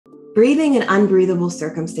Breathing in unbreathable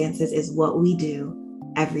circumstances is what we do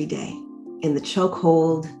every day. In the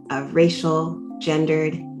chokehold of racial,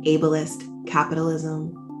 gendered, ableist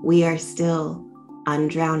capitalism, we are still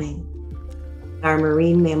undrowning. Our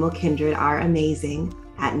marine mammal kindred are amazing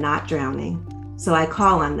at not drowning, so I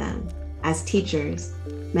call on them as teachers,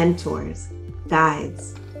 mentors,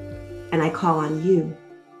 guides, and I call on you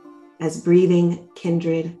as breathing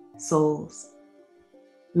kindred souls.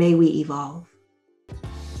 May we evolve.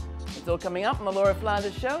 It's all coming up on the Laura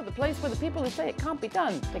Flanders Show, the place where the people who say it can't be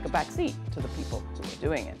done take a back seat to the people who are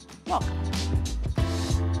doing it. Welcome.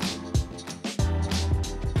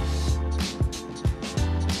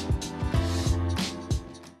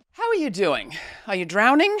 How are you doing? Are you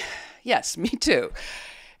drowning? Yes, me too.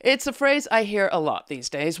 It's a phrase I hear a lot these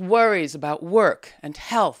days. Worries about work and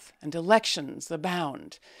health and elections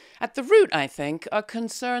abound. At the root, I think, are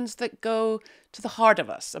concerns that go to the heart of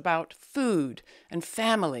us about food and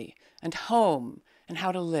family and home and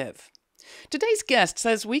how to live. Today's guest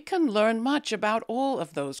says we can learn much about all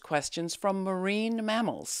of those questions from marine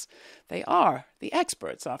mammals. They are the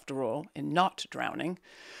experts, after all, in not drowning.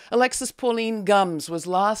 Alexis Pauline Gumbs was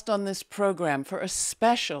last on this program for a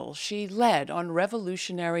special she led on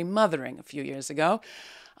revolutionary mothering a few years ago.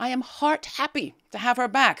 I am heart happy to have her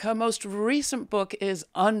back. Her most recent book is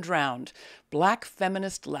Undrowned, Black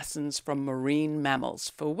Feminist Lessons from Marine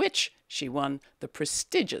Mammals, for which she won the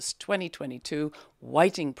prestigious 2022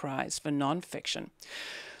 Whiting Prize for Nonfiction.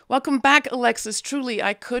 Welcome back, Alexis. Truly,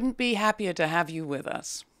 I couldn't be happier to have you with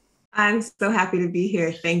us. I'm so happy to be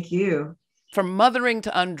here. Thank you. From mothering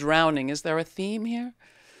to undrowning, is there a theme here?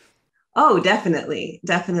 Oh, definitely.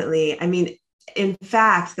 Definitely. I mean, in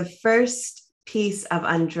fact, the first piece of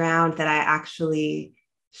Undrowned that I actually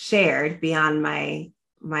shared beyond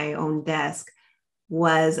my own desk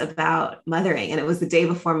was about mothering. And it was the day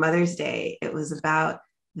before Mother's Day. It was about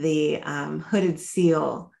the hooded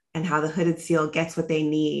seal and how the hooded seal gets what they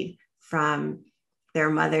need from their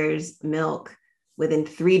mother's milk. Within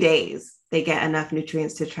 3 days, they get enough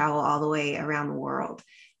nutrients to travel all the way around the world.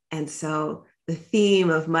 And so the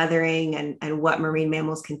theme of mothering and what marine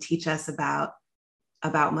mammals can teach us about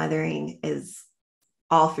mothering is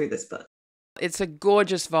all through this book. It's a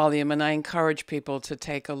gorgeous volume, and I encourage people to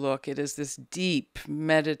take a look. It is this deep,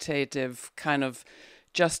 meditative kind of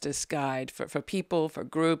justice guide for people, for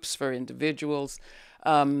groups, for individuals.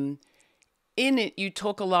 In it, you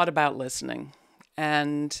talk a lot about listening.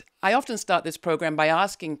 And I often start this program by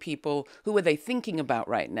asking people, who are they thinking about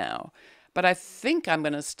right now? But I think I'm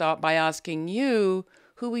going to start by asking you,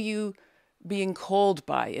 who are you being called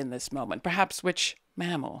by in this moment? Perhaps which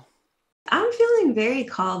mammal? I'm feeling very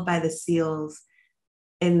called by the seals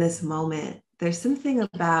in this moment. There's something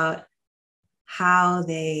about how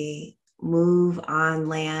they move on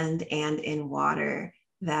land and in water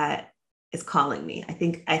that is calling me. I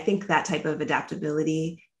think that type of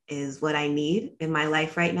adaptability is what I need in my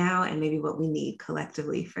life right now, and maybe what we need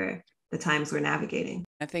collectively for the times we're navigating.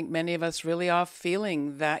 I think many of us really are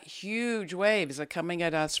feeling that huge waves are coming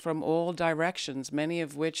at us from all directions, many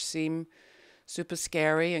of which seem super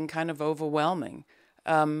scary and kind of overwhelming.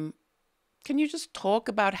 Can you just talk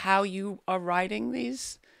about how you are riding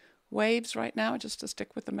these waves right now, just to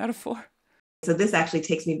stick with the metaphor? So this actually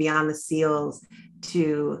takes me beyond the seals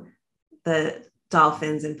to the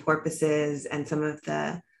dolphins and porpoises and some of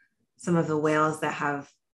the whales that have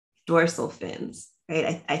dorsal fins,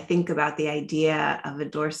 right? I think about the idea of a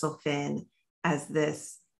dorsal fin as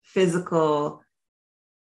this physical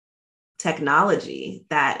technology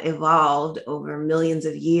that evolved over millions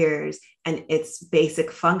of years, and its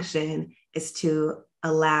basic function is to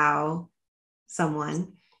allow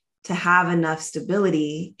someone to have enough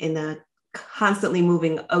stability in a constantly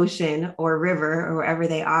moving ocean or river or wherever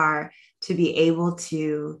they are to be able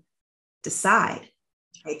to decide,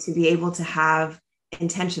 right? To be able to have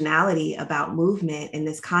intentionality about movement in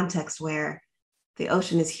this context where the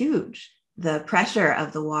ocean is huge. The pressure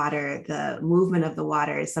of the water, the movement of the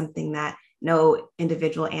water is something that no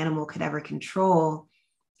individual animal could ever control.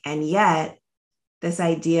 And yet, this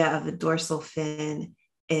idea of the dorsal fin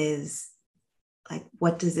is like,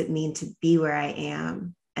 what does it mean to be where I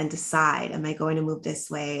am and decide, am I going to move this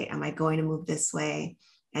way? Am I going to move this way?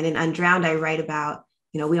 And in Undrowned, I write about,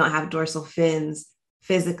 we don't have dorsal fins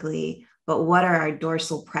physically, but what are our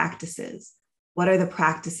dorsal practices? What are the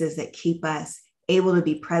practices that keep us able to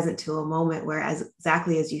be present to a moment where, as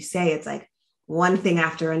exactly as you say, it's like one thing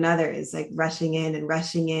after another is like rushing in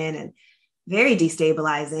and very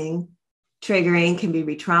destabilizing, triggering, can be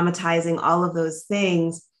re-traumatizing, all of those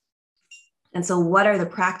things. And so what are the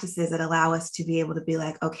practices that allow us to be able to be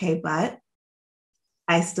like, okay, but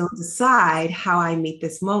I still decide how I meet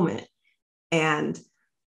this moment. And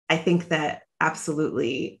I think that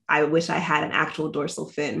absolutely, I wish I had an actual dorsal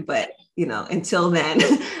fin, but until then,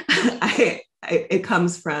 it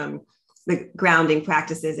comes from the grounding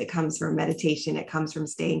practices. It comes from meditation. It comes from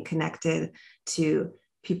staying connected to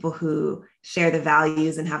people who share the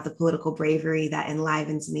values and have the political bravery that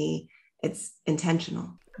enlivens me. It's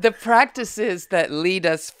intentional. The practices that lead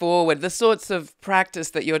us forward, the sorts of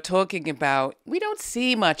practice that you're talking about, we don't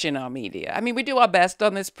see much in our media. I mean, we do our best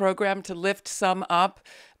on this program to lift some up,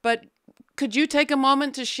 but could you take a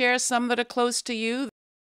moment to share some that are close to you?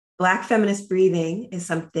 Black feminist breathing is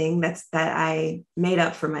something that I made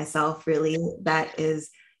up for myself, really. That is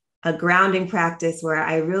a grounding practice where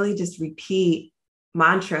I really just repeat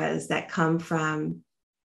mantras that come from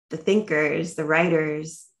the thinkers, the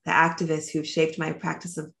writers, the activists who've shaped my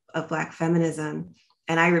practice of Black feminism.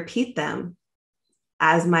 And I repeat them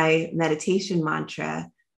as my meditation mantra.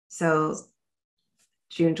 So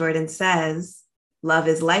June Jordan says, love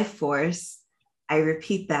is life force. I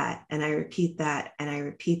repeat that and I repeat that and I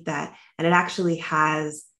repeat that. And it actually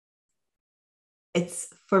it's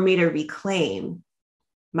for me to reclaim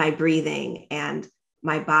my breathing and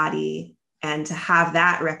my body and to have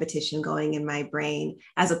that repetition going in my brain,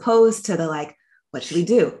 as opposed to the like, what should we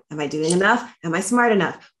do? Am I doing enough? Am I smart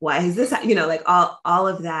enough? Why is this, like all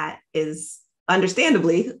of that is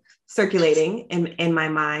understandably circulating in my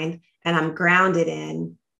mind. And I'm grounded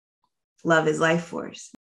in love is life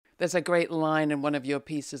force. There's a great line in one of your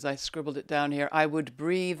pieces. I scribbled it down here. I would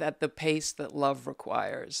breathe at the pace that love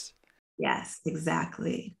requires. Yes,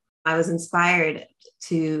 exactly. I was inspired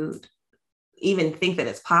to even think that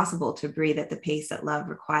it's possible to breathe at the pace that love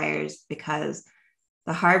requires, because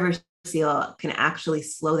the harbor seal can actually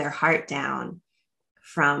slow their heart down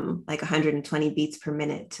from like 120 beats per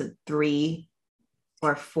minute to 3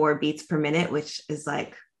 or 4 beats per minute, which is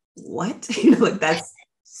like, what? That's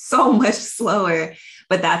so much slower,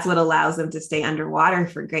 but that's what allows them to stay underwater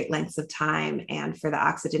for great lengths of time and for the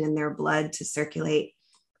oxygen in their blood to circulate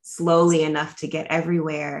slowly enough to get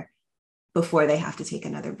everywhere before they have to take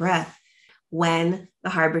another breath. When the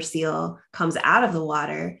harbor seal comes out of the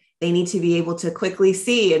water, they need to be able to quickly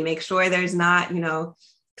see and make sure there's not,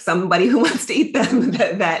 somebody who wants to eat them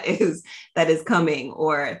that is coming,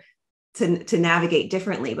 or to navigate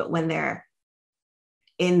differently. But when they're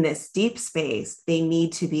in this deep space, they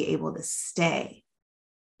need to be able to stay.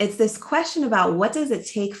 It's this question about what does it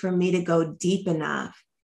take for me to go deep enough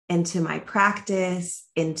into my practice,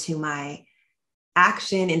 into my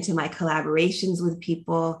action, into my collaborations with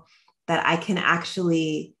people, that I can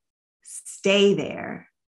actually stay there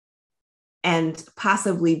and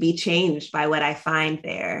possibly be changed by what I find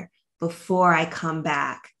there before I come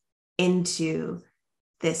back into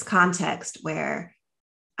this context where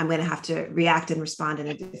I'm going to have to react and respond in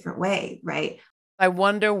a different way, right? I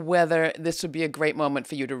wonder whether this would be a great moment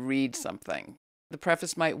for you to read something. The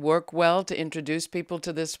preface might work well to introduce people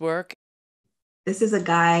to this work. This is a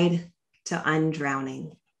guide to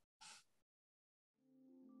undrowning.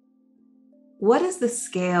 What is the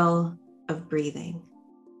scale of breathing?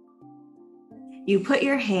 You put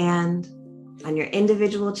your hand on your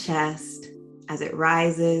individual chest as it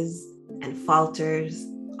rises and falters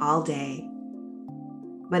all day.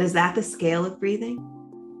 But is that the scale of breathing?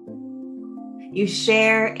 You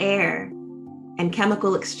share air and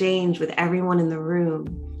chemical exchange with everyone in the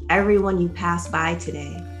room, everyone you pass by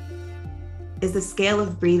today. Is the scale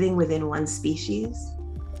of breathing within one species?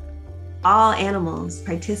 All animals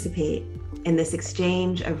participate in this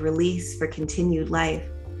exchange of release for continued life,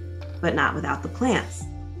 but not without the plants.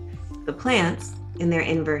 The plants, in their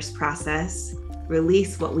inverse process,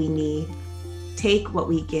 release what we need, take what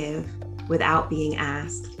we give without being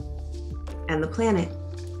asked. And the planet,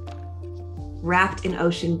 wrapped in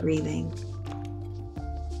ocean breathing,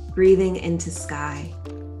 breathing into sky.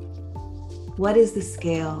 What is the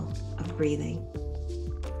scale of breathing?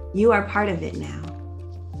 You are part of it now.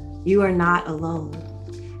 You are not alone.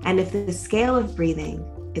 And if the scale of breathing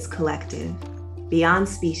is collective, beyond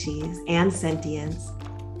species and sentience,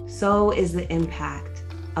 so is the impact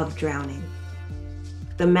of drowning.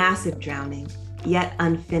 The massive drowning, yet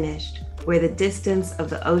unfinished, where the distance of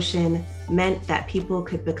the ocean meant that people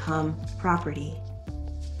could become property,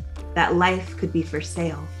 that life could be for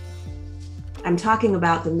sale. I'm talking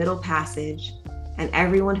about the Middle Passage and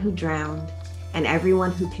everyone who drowned and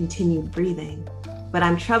everyone who continued breathing, but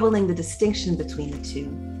I'm troubling the distinction between the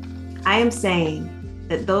two. I am saying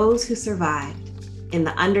that those who survived in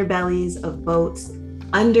the underbellies of boats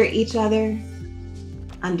under each other,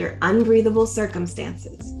 under unbreathable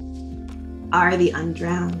circumstances, are the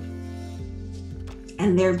undrowned.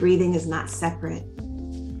 And their breathing is not separate.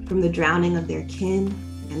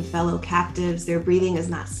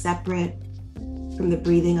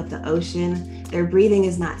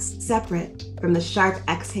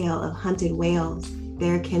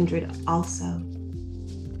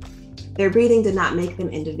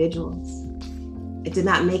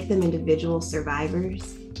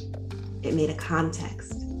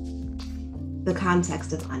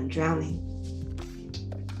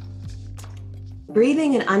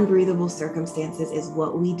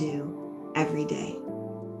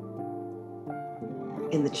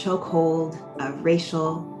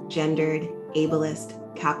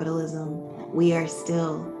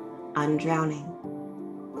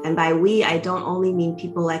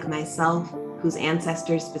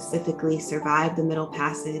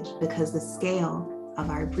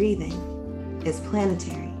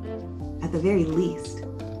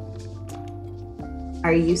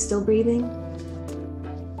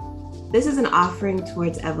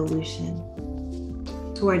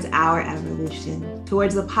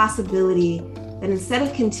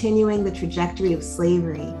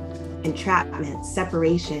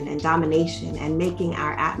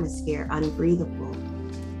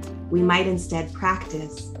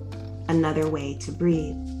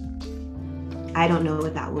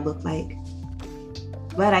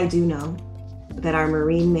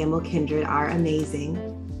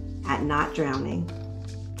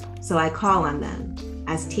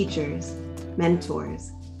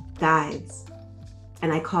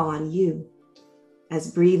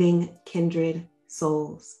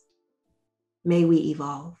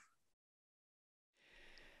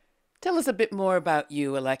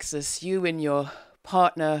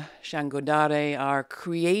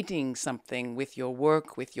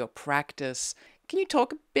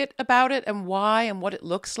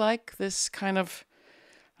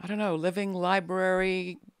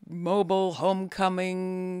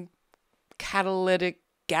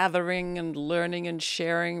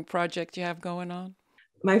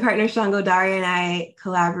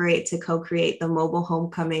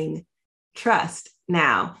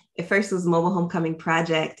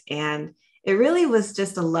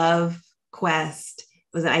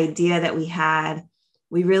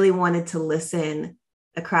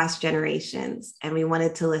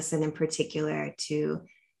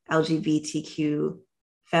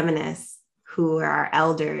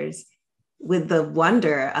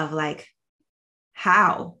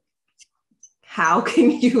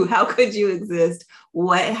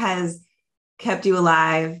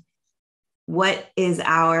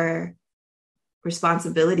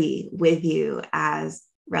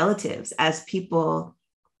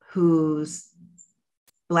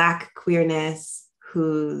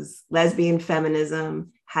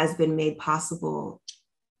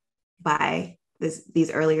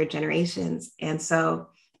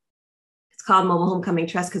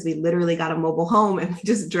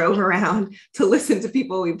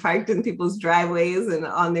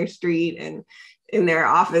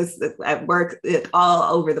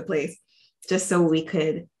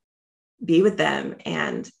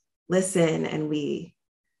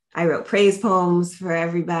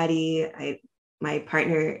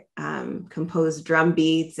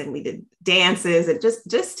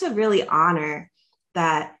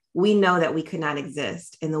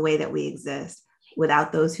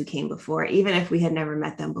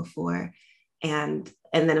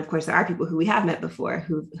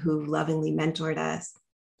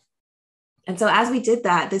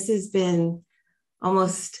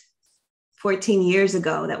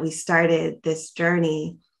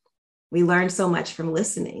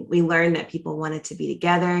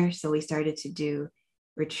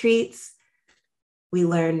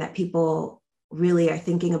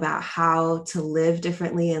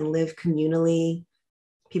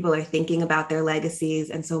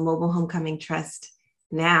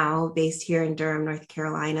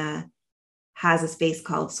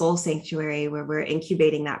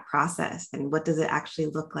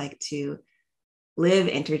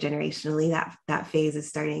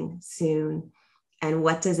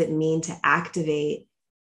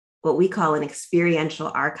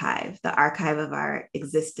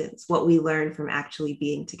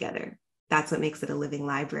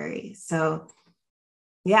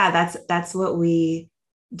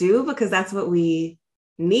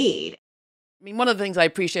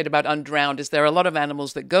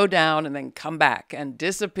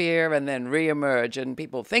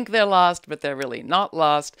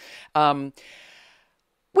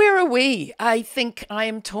 Where are we? I think I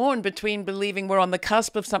am torn between believing we're on the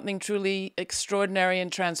cusp of something truly extraordinary and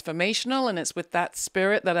transformational, and it's with that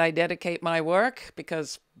spirit that I dedicate my work,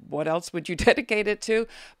 because what else would you dedicate it to?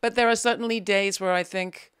 But there are certainly days where I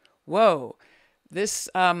think, whoa, this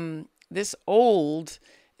old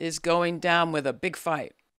is going down with a big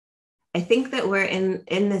fight. I think that we're in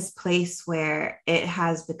this place where it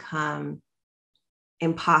has become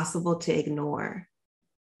impossible to ignore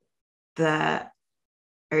the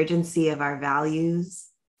urgency of our values.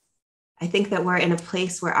 I think that we're in a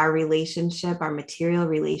place where our relationship, our material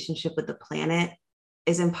relationship with the planet,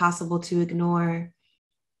 is impossible to ignore.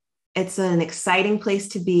 It's an exciting place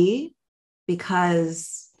to be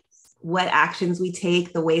because what actions we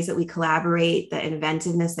take, the ways that we collaborate, the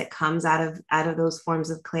inventiveness that comes out of those forms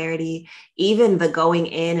of clarity, even the going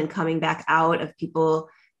in and coming back out of people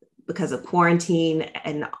because of quarantine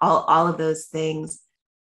and all of those things.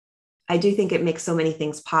 I do think it makes so many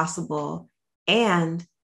things possible. And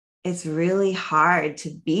it's really hard to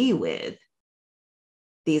be with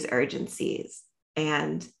these urgencies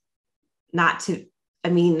and not to, I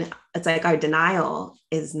mean, it's like our denial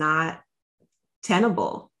is not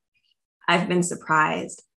tenable. I've been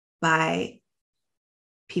surprised by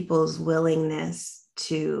people's willingness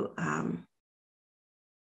to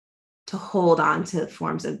hold on to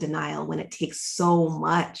forms of denial when it takes so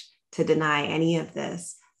much to deny any of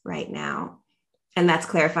this right now. And that's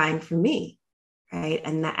clarifying for me, right?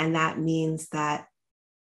 And that means that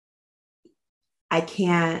I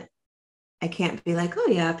can't be like, oh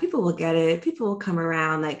yeah, people will get it, people will come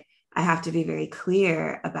around. Like, I have to be very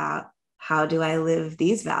clear about, how do I live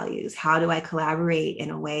these values? How do I collaborate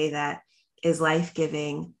in a way that is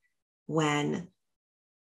life-giving when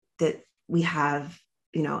that we have,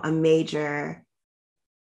 a major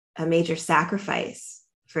sacrifice,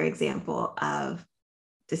 for example, of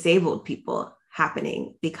disabled people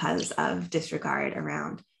happening because of disregard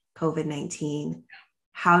around COVID-19?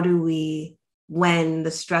 How do we, when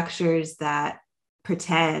the structures that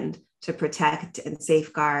pretend to protect and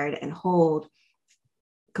safeguard and hold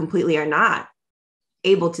completely are not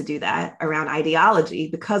able to do that around ideology,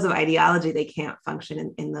 because of ideology, they can't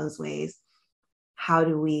function in those ways. How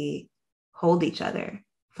do we hold each other,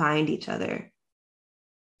 find each other,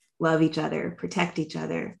 love each other, protect each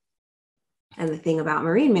other? And the thing about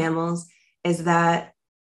marine mammals is that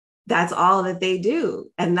that's all that they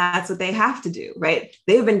do. And that's what they have to do, right?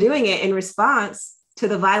 They've been doing it in response to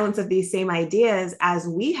the violence of these same ideas as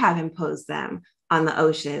we have imposed them on the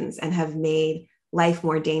oceans and have made life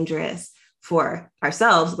more dangerous for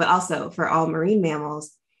ourselves, but also for all marine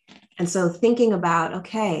mammals. And so thinking about,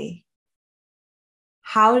 okay,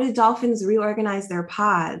 how did dolphins reorganize their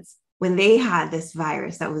pods when they had this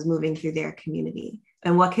virus that was moving through their community?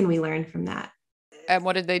 And what can we learn from that? And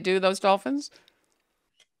what did they do, those dolphins?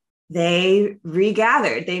 They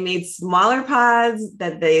regathered. They made smaller pods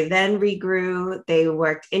that they then regrew. They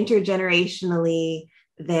worked intergenerationally.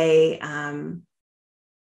 They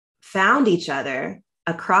found each other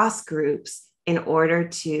across groups in order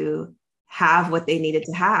to have what they needed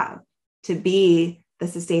to have, to be the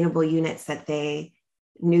sustainable units that they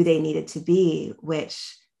knew they needed to be,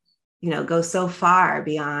 which, goes so far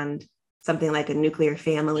beyond something like a nuclear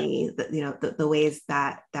family, the ways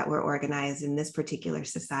that were organized in this particular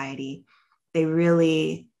society. They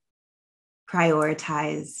really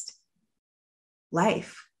prioritized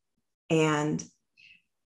life and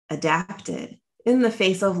adapted in the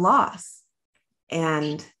face of loss.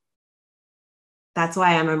 And that's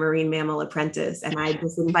why I'm a marine mammal apprentice. And I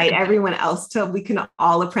just invite everyone else we can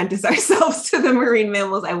all apprentice ourselves to the marine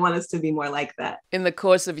mammals. I want us to be more like that. In the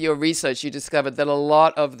course of your research, you discovered that a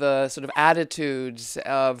lot of the sort of attitudes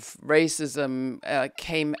of racism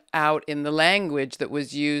came out in the language that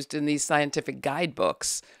was used in these scientific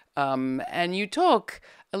guidebooks. And you talk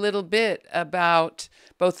a little bit about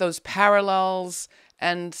both those parallels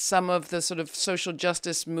and some of the sort of social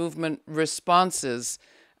justice movement responses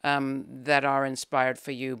that are inspired for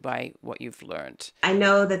you by what you've learned. I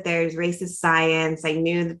know that there's racist science. I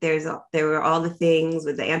knew that there were all the things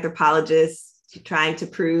with the anthropologists trying to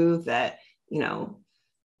prove that,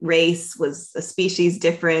 race was a species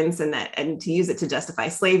difference and to use it to justify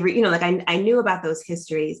slavery. I knew about those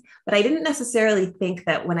histories, but I didn't necessarily think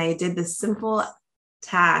that when I did this simple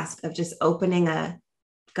task of just opening a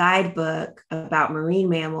guidebook about marine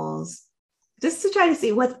mammals, just to try to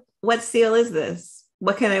see what seal is this?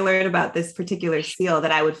 What can I learn about this particular seal,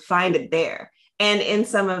 that I would find it there? And in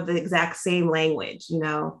some of the exact same language,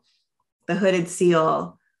 the hooded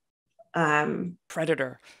seal.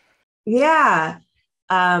 Predator. Yeah.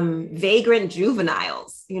 Vagrant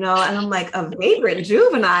juveniles, and I'm like, a vagrant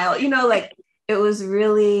juvenile, it was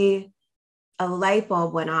really a light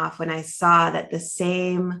bulb went off when I saw that the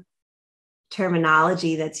same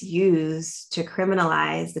terminology that's used to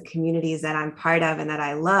criminalize the communities that I'm part of and that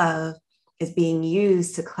I love is being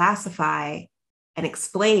used to classify and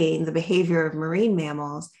explain the behavior of marine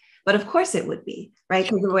mammals. But of course it would be, right?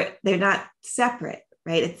 Because they're not separate,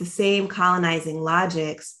 right? It's the same colonizing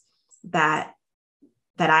logics that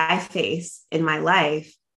I face in my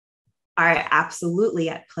life are absolutely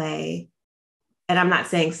at play. And I'm not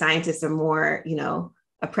saying scientists are more,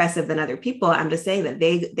 oppressive than other people. I'm just saying that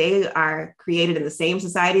they are created in the same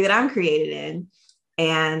society that I'm created in.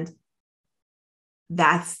 And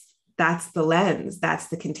that's the lens, that's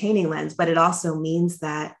the containing lens. But it also means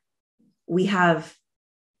that we have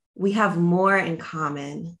more in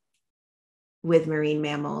common with marine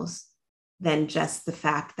mammals than just the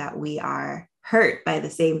fact that we are hurt by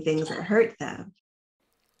the same things that hurt them.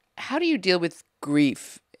 How do you deal with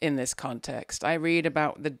grief in this context? I read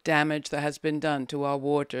about the damage that has been done to our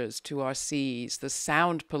waters, to our seas, the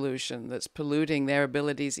sound pollution that's polluting their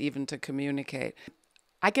abilities even to communicate.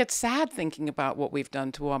 I get sad thinking about what we've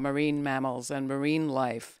done to our marine mammals and marine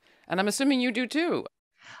life. And I'm assuming you do too.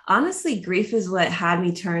 Honestly, grief is what had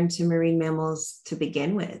me turn to marine mammals to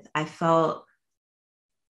begin with. I felt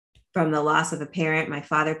from the loss of a parent, my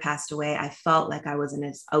father passed away, I felt like I was in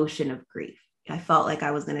this ocean of grief. I felt like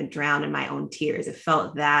I was going to drown in my own tears. It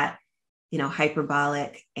felt that,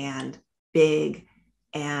 hyperbolic and big.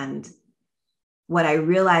 And what I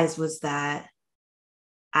realized was that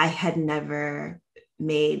I had never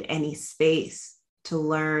made any space to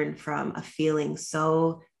learn from a feeling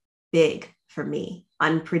so big for me,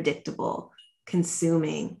 unpredictable,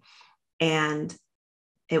 consuming. And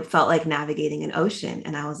it felt like navigating an ocean.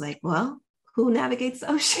 And I was like, well, who navigates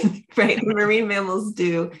the ocean, right? The marine mammals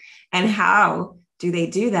do. And how do they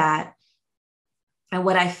do that? And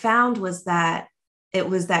what I found was that it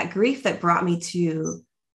was that grief that brought me to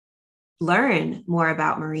learn more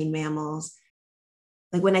about marine mammals.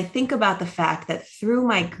 Like when I think about the fact that through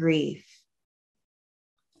my grief,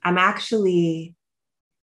 I'm actually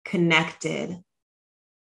connected,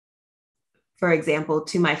 for example,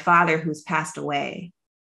 to my father who's passed away.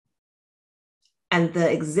 And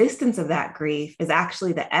the existence of that grief is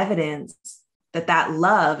actually the evidence that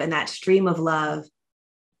love and that stream of love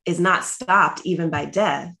is not stopped even by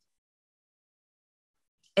death.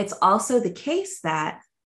 It's also the case that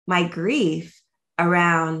my grief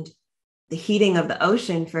around the heating of the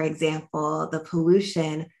ocean, for example, the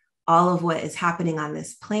pollution, all of what is happening on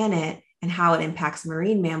this planet and how it impacts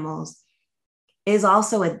marine mammals is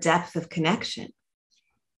also a depth of connection.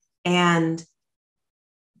 And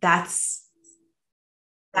that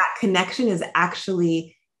connection is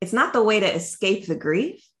actually, it's not the way to escape the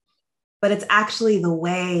grief, but it's actually the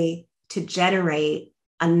way to generate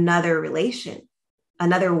another relation,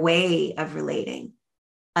 another way of relating,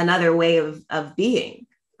 another way of being,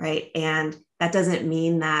 right? And that doesn't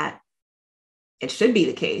mean that it should be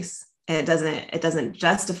the case. And it doesn't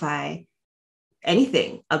justify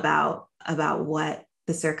anything about what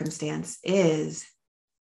the circumstance is,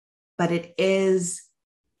 but it is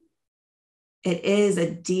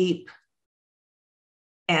a deep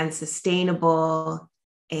and sustainable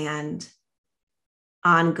and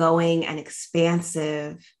ongoing and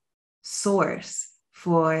expansive source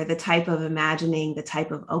for the type of imagining, the type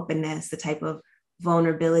of openness, the type of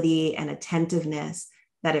vulnerability and attentiveness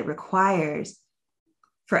that it requires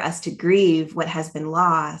for us to grieve what has been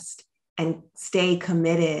lost and stay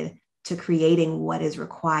committed to creating what is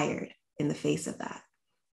required in the face of that.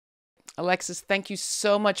 Alexis, thank you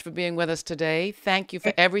so much for being with us today. Thank you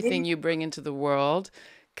for everything you bring into the world.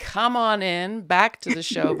 Come on in, back to the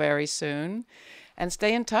show very soon, and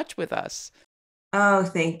stay in touch with us. Oh,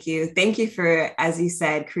 thank you. Thank you for, as you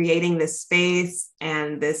said, creating this space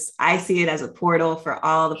and this, I see it as a portal for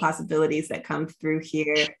all the possibilities that come through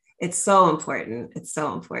here. It's so important. It's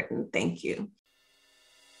so important. Thank you.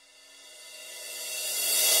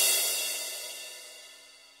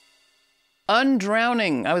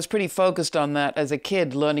 Undrowning. I was pretty focused on that as a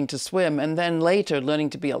kid, learning to swim, and then later learning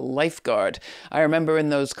to be a lifeguard. I remember in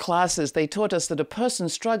those classes, they taught us that a person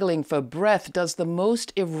struggling for breath does the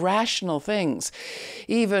most irrational things,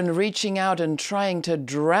 even reaching out and trying to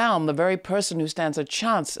drown the very person who stands a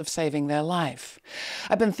chance of saving their life.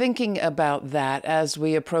 I've been thinking about that as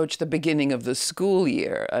we approach the beginning of the school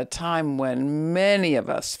year, a time when many of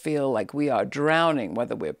us feel like we are drowning,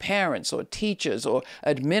 whether we're parents or teachers or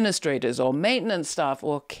administrators or maintenance staff,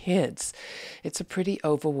 or kids. It's a pretty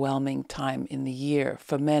overwhelming time in the year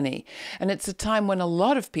for many. And it's a time when a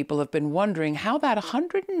lot of people have been wondering how that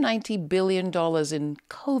 $190 billion in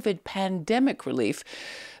COVID pandemic relief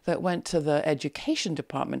that went to the education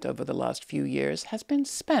department over the last few years has been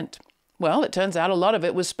spent. Well, it turns out a lot of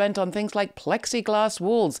it was spent on things like plexiglass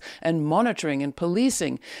walls and monitoring and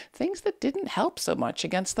policing, things that didn't help so much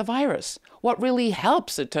against the virus. What really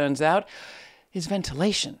helps, it turns out, is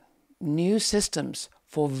ventilation. New systems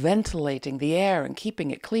for ventilating the air and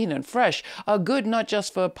keeping it clean and fresh are good not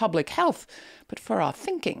just for public health, but for our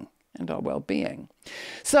thinking and our well-being.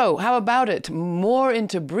 So, how about it? More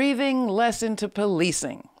into breathing, less into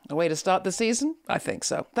policing. A way to start the season? I think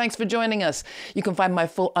so. Thanks for joining us. You can find my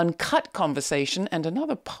full uncut conversation and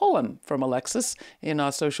another poem from Alexis in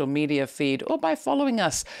our social media feed or by following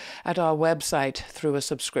us at our website through a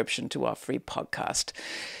subscription to our free podcast.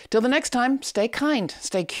 Till the next time, stay kind,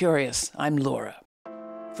 stay curious. I'm Laura.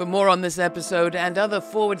 For more on this episode and other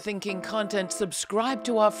forward-thinking content, subscribe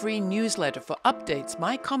to our free newsletter for updates,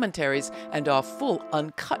 my commentaries, and our full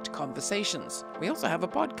uncut conversations. We also have a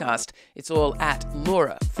podcast. It's all at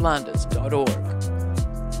lauraflanders.org.